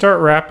like to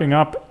start wrapping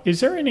up.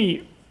 Is there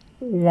any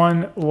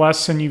one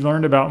lesson you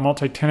learned about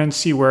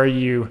multi-tenancy where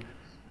you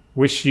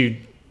wish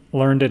you'd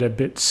learned it a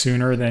bit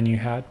sooner than you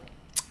had?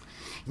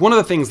 One of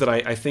the things that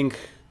I think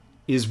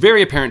is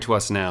very apparent to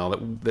us now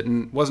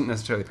that wasn't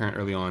necessarily apparent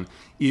early on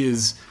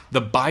is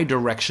the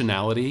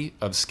bidirectionality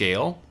of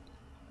scale.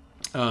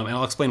 And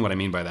I'll explain what I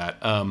mean by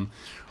that.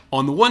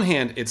 On the one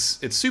hand, it's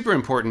super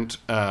important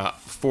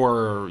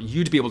for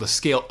you to be able to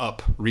scale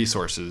up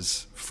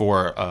resources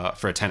for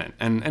a tenant,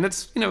 and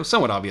it's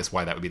somewhat obvious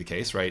why that would be the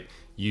case, right?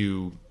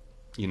 You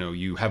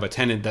have a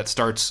tenant that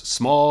starts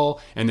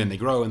small, and then they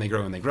grow and they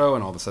grow and they grow,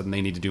 and all of a sudden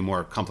they need to do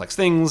more complex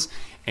things,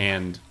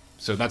 and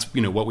so that's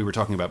what we were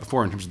talking about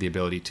before in terms of the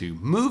ability to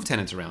move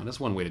tenants around.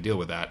 That's one way to deal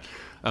with that.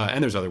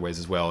 And there's other ways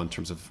as well in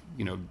terms of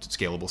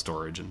scalable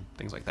storage and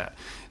things like that.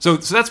 So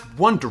that's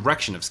one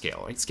direction of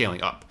scale, right?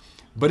 Scaling up.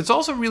 But it's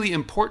also really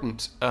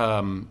important,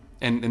 and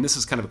this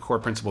is kind of a core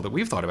principle that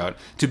we've thought about,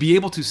 to be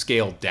able to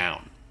scale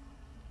down.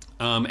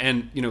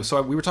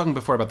 So we were talking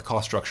before about the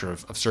cost structure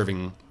of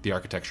serving the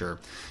architecture.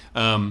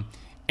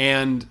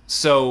 And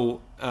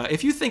so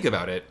if you think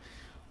about it,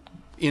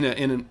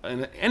 in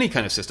any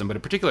kind of system, but a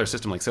particular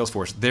system like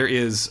Salesforce,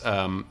 there's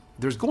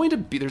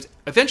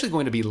eventually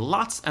going to be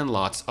lots and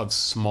lots of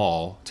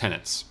small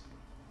tenants.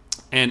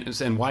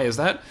 And why is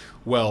that?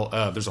 Well,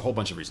 there's a whole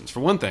bunch of reasons.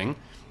 For one thing,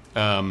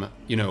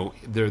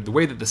 the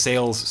way that the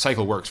sales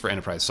cycle works for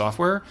enterprise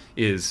software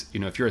is,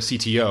 if you're a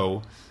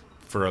CTO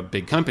for a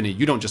big company,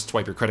 you don't just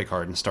swipe your credit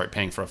card and start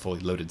paying for a fully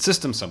loaded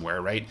system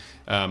somewhere, right?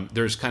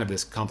 There's kind of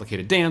this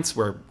complicated dance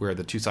where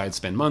the two sides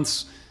spend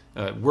months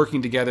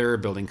working together,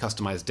 building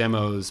customized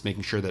demos,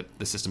 making sure that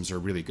the systems are a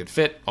really good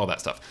fit, all that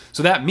stuff.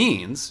 So that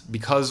means,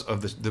 because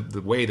of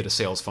the way that a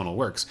sales funnel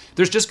works,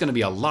 there's just going to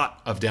be a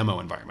lot of demo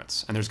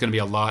environments, and there's going to be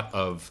a lot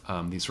of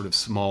these sort of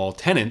small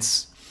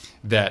tenants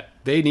that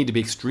they need to be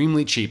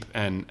extremely cheap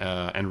and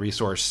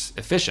resource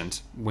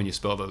efficient when you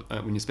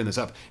spin this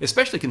up,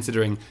 especially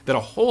considering that a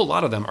whole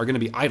lot of them are going to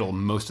be idle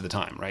most of the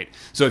time, right?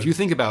 So if you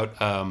think about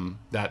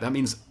that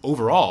means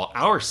overall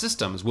our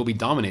systems will be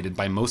dominated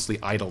by mostly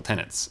idle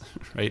tenants,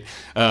 right?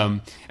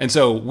 And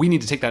so we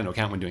need to take that into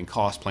account when doing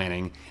cost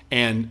planning,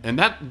 and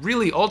that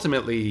really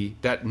ultimately,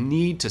 that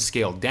need to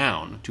scale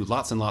down to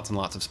lots and lots and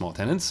lots of small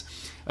tenants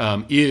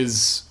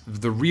is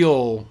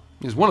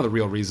one of the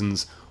real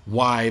reasons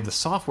why the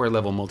software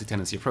level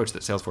multi-tenancy approach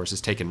that Salesforce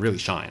has taken really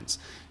shines,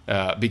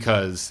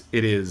 because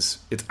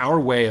it's our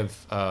way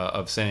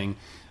of saying,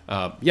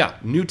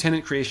 new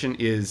tenant creation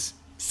is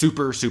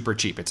super, super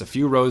cheap. It's a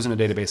few rows in a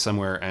database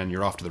somewhere and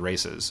you're off to the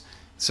races.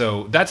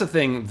 So that's a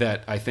thing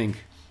that I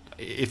think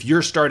if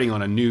you're starting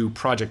on a new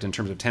project in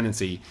terms of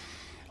tenancy,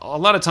 a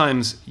lot of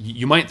times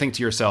you might think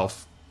to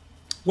yourself,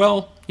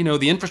 well,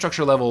 the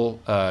infrastructure level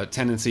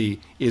tenancy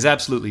is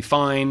absolutely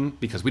fine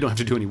because we don't have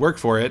to do any work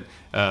for it.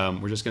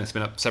 We're just going to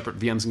spin up separate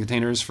VMs and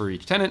containers for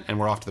each tenant, and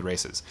we're off to the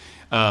races.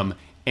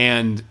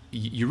 And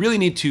you really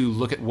need to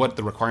look at what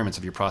the requirements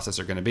of your process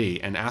are going to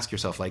be and ask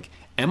yourself,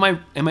 am I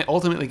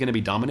ultimately going to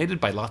be dominated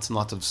by lots and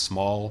lots of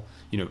small,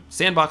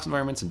 sandbox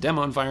environments and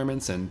demo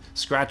environments and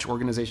Scratch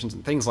organizations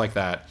and things like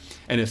that?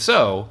 And if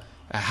so,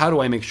 how do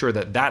I make sure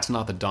that that's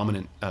not the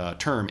dominant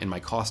term in my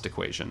cost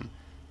equation?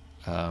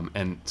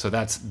 And so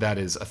that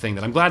is a thing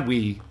that I'm glad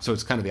so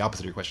it's kind of the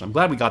opposite of your question. I'm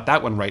glad we got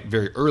that one right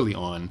very early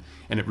on,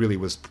 and it really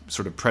was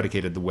sort of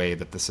predicated the way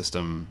that the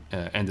system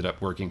ended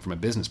up working from a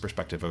business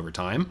perspective over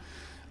time.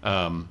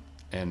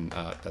 And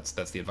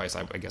that's the advice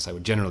I guess I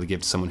would generally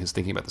give to someone who's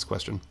thinking about this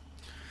question.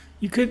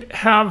 You could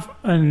have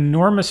an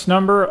enormous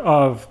number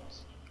of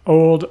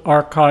old,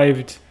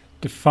 archived,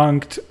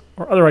 defunct,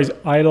 or otherwise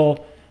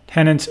idle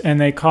tenants, and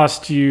they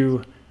cost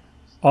you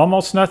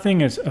almost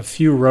nothing, is a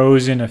few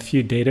rows in a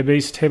few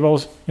database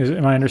tables.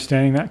 Am I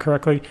understanding that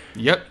correctly?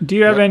 Yep. Do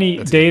you have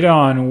any data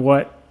on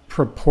what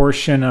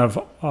proportion of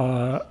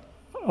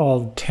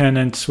all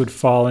tenants would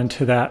fall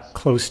into that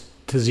close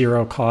to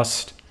zero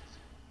cost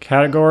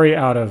category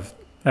out of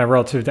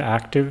relative to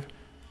active?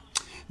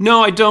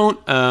 No, I don't.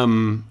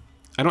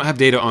 I don't have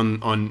data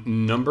on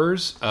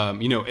numbers.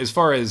 As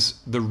far as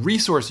the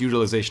resource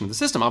utilization of the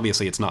system,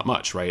 obviously it's not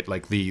much, right?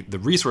 Like the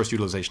resource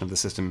utilization of the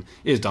system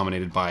is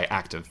dominated by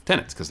active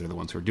tenants because they're the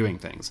ones who are doing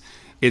things.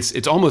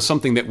 It's almost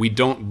something that we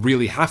don't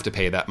really have to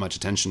pay that much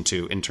attention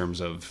to in terms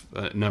of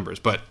numbers.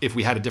 But if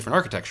we had a different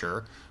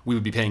architecture, we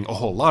would be paying a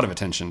whole lot of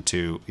attention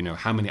to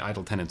how many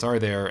idle tenants are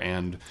there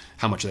and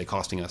how much are they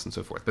costing us and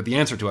so forth. But the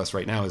answer to us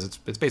right now is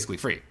it's basically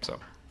free. So.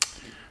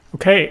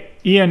 Okay,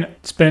 Ian,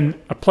 it's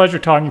been a pleasure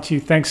talking to you.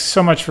 Thanks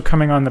so much for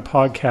coming on the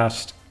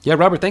podcast. Yeah,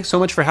 Robert, thanks so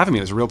much for having me.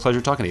 It was a real pleasure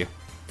talking to you.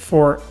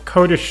 For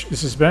Codish,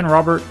 this has been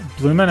Robert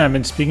Blumen. I've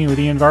been speaking with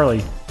Ian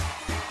Varley.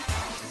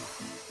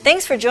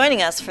 Thanks for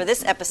joining us for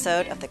this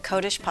episode of the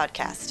Codish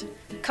podcast.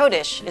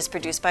 Codish is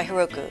produced by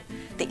Heroku,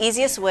 the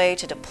easiest way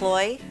to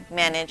deploy,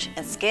 manage,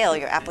 and scale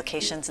your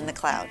applications in the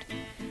cloud.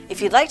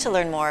 If you'd like to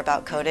learn more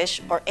about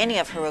Codish or any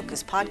of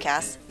Heroku's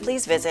podcasts,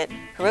 please visit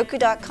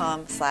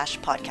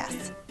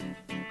heroku.com/podcasts.